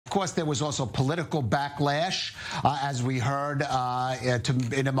course, there was also political backlash, as we heard, to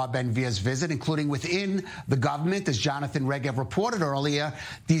Itamar Ben-Gvir's visit, including within the government. As Jonathan Regev reported earlier,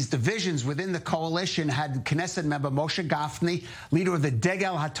 these divisions within the coalition had Knesset member Moshe Gafni, leader of the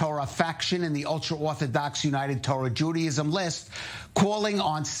Degel HaTorah faction in the ultra-Orthodox United Torah Judaism list, calling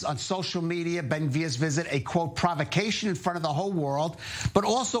on social media Ben-Gvir's visit a, quote, provocation in front of the whole world, but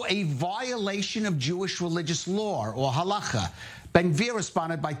also a violation of Jewish religious law, or halacha. Ben-Gvir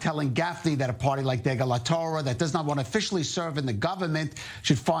responded by telling Gafni that a party like Degel HaTorah that does not want to officially serve in the government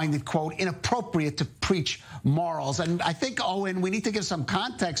should find it, quote, inappropriate to preach morals. And I think, Owen, we need to give some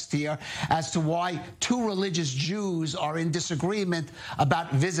context here as to why two religious Jews are in disagreement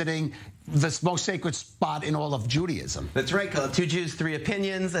about visiting the most sacred spot in all of Judaism. That's right, Calev. Two Jews, three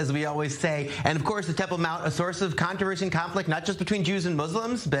opinions, as we always say. And of course, the Temple Mount, a source of controversy and conflict, not just between Jews and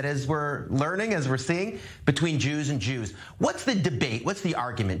Muslims, but as we're learning, as we're seeing, between Jews and Jews. What's the debate? What's the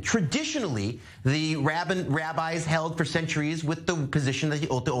argument? Traditionally, the rabbis held for centuries with the position that the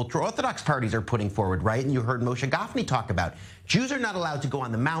ultra-Orthodox parties are putting forward, right? And you heard Moshe Gafni talk about. Jews are not allowed to go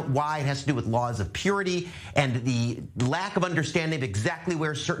on the Mount. Why? It has to do with laws of purity and the lack of understanding of exactly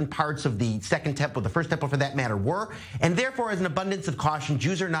where certain parts of the Second Temple, the First Temple for that matter, were. And therefore, as an abundance of caution,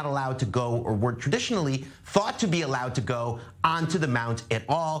 Jews are not allowed to go, or were traditionally thought to be allowed to go, onto the Mount at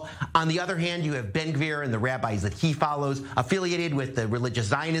all. On the other hand, you have Ben-Gvir and the rabbis that he follows, affiliated with the religious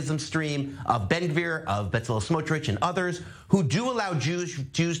Zionism stream of Ben-Gvir, of Bezalel Smotrich, and others, who do allow Jews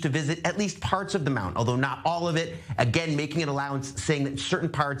to visit at least parts of the Mount, although not all of it. Again, making an allowance, saying that certain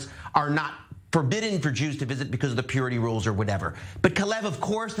parts are not forbidden for Jews to visit because of the purity rules or whatever. But Calev, of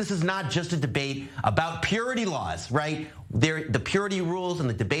course, this is not just a debate about purity laws, right? The purity rules and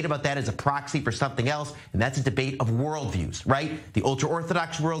the debate about that is a proxy for something else, and that's a debate of worldviews, right? The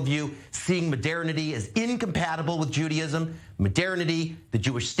ultra-Orthodox worldview, seeing modernity as incompatible with Judaism. Modernity, the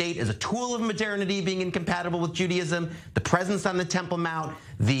Jewish state as a tool of modernity being incompatible with Judaism. The presence on the Temple Mount,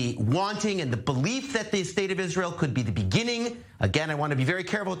 the wanting and the belief that the state of Israel could be the beginning. Again, I want to be very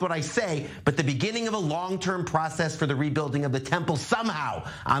careful with what I say, but the beginning of a long-term process for the rebuilding of the temple somehow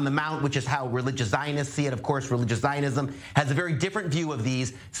on the Mount, which is how religious Zionists see it. Of course, religious Zionism has a very different view of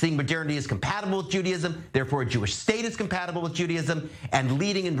these, seeing modernity is compatible with Judaism, therefore a Jewish state is compatible with Judaism, and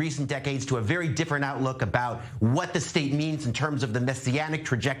leading in recent decades to a very different outlook about what the state means in terms of the messianic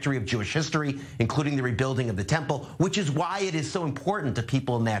trajectory of Jewish history, including the rebuilding of the temple, which is why it is so important to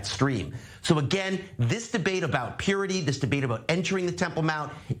people in that stream. So again, this debate about purity, this debate about entering the Temple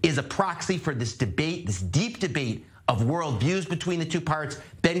Mount is a proxy for this debate, this deep debate of worldviews between the two parts.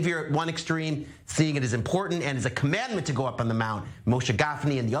 Ben-Gvir at one extreme, seeing it as important and as a commandment to go up on the Mount. Moshe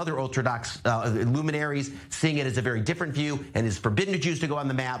Gafni and the other Orthodox luminaries seeing it as a very different view and is forbidden to Jews to go on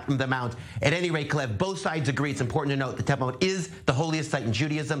the Mount. At any rate, Calev, both sides agree. It's important to note the Temple Mount is the holiest site in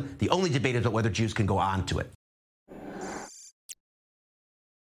Judaism. The only debate is about whether Jews can go on to it.